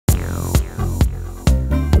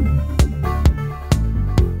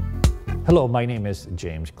Hello, my name is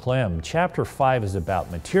James Klim. Chapter 5 is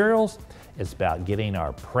about materials. It's about getting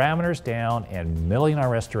our parameters down and milling our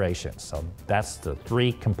restorations. So that's the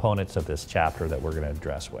three components of this chapter that we're going to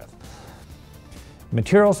address with.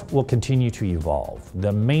 Materials will continue to evolve.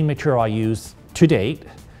 The main material I use to date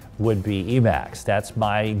would be Emax. That's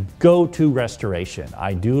my go-to restoration.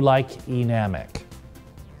 I do like enamic.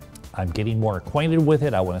 I'm getting more acquainted with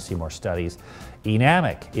it. I want to see more studies.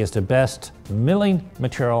 Enamic is the best milling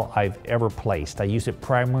material I've ever placed. I use it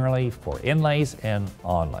primarily for inlays and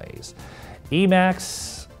onlays.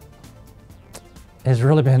 Emax has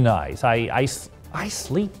really been nice. I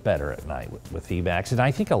sleep better at night with Emax, and I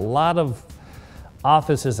think a lot of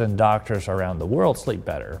offices and doctors around the world sleep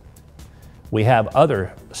better. We have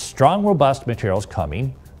other strong, robust materials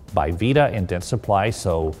coming by Vita and Dentsply,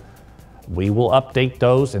 so we will update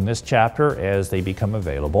those in this chapter as they become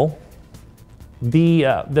available.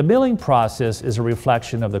 The milling process is a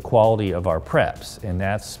reflection of the quality of our preps, and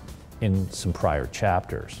that's in some prior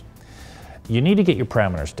chapters. You need to get your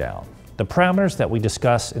parameters down. The parameters that we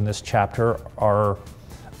discuss in this chapter are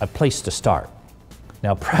a place to start.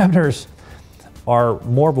 Now, parameters are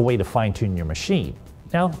more of a way to fine-tune your machine.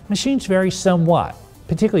 Now, machines vary somewhat,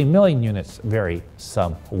 particularly milling units vary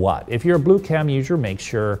somewhat. If you're a blue cam user, make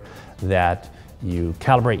sure that you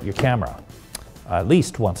calibrate your camera at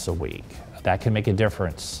least once a week. That can make a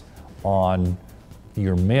difference on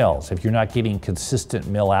your mills. If you're not getting consistent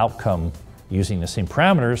mill outcome using the same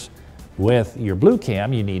parameters with your blue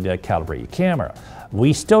cam, you need to calibrate your camera.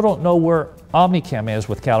 We still don't know where Omnicam is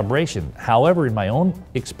with calibration. However, in my own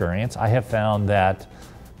experience, I have found that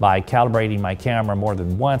by calibrating my camera more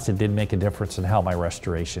than once, it did make a difference in how my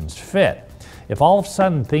restorations fit. If all of a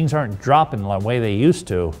sudden things aren't dropping the way they used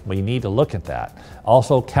to, we need to look at that.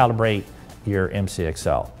 Also calibrate your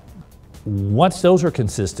MCXL. Once those are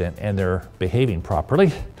consistent and they're behaving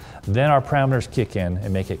properly, then our parameters kick in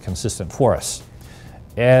and make it consistent for us.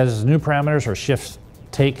 As new parameters or shifts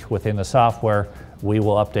take within the software, we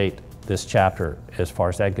will update this chapter as far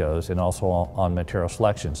as that goes, and also on material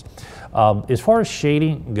selections. As far as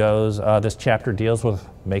shading goes, this chapter deals with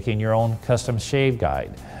making your own custom shade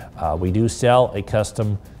guide. We do sell a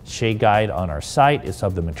custom shade guide on our site. It's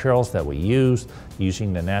of the materials that we use,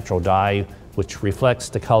 using the natural dye, which reflects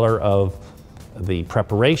the color of the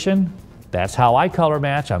preparation. That's how I color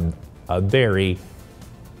match. I'm a very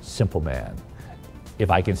simple man.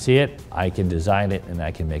 If I can see it, I can design it, and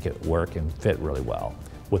I can make it work and fit really well.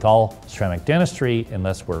 With all ceramic dentistry,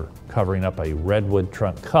 unless we're covering up a redwood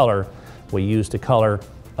trunk color, we use the color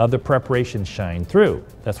of the preparation shine through.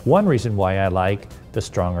 That's one reason why I like the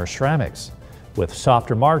stronger ceramics. With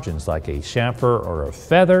softer margins like a chamfer or a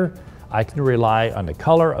feather, I can rely on the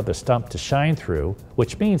color of the stump to shine through,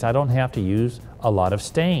 which means I don't have to use a lot of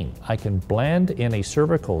stain. I can blend in a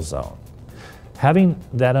cervical zone. Having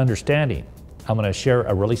that understanding, I'm going to share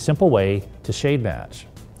a really simple way to shade match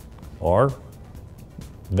or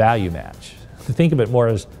value match. Think of it more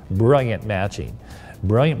as brilliant matching.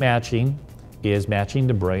 Brilliant matching is matching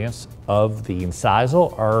the brilliance of the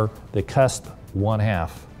incisal or the cusp 1/2.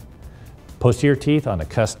 Posterior teeth on the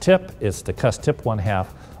cusp tip, it's the cusp tip 1/2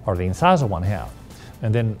 or the incisal 1/2.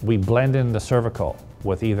 And then we blend in the cervical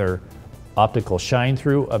with either optical shine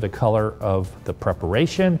through of the color of the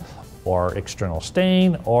preparation or external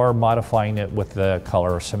stain, or modifying it with the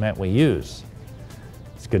color of cement we use.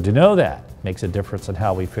 It's good to know that. Makes a difference in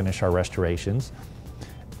how we finish our restorations.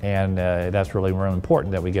 And that's really, really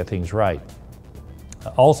important that we get things right.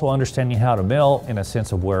 Also understanding how to mill in a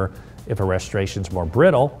sense of where if a restoration is more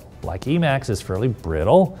brittle, like Emax is fairly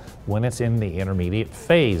brittle when it's in the intermediate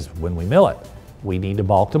phase when we mill it. We need to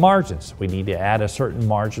bulk the margins. We need to add a certain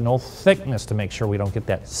marginal thickness to make sure we don't get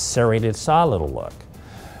that serrated solid look.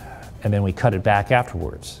 And then we cut it back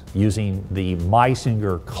afterwards using the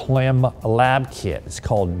Meisinger Klim lab kit. It's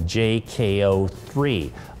called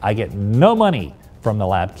JKO3. I get no money from the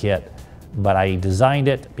lab kit, but I designed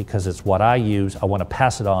it because it's what I use. I want to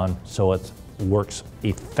pass it on so it works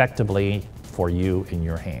effectively for you in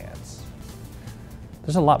your hands.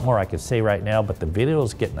 There's a lot more I could say right now, but the video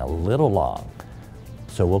is getting a little long.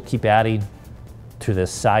 So we'll keep adding to this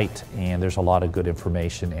site, and there's a lot of good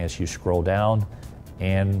information as you scroll down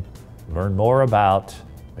and learn more about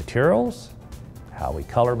materials, how we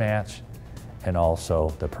color match, and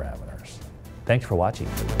also the parameters. Thanks for watching.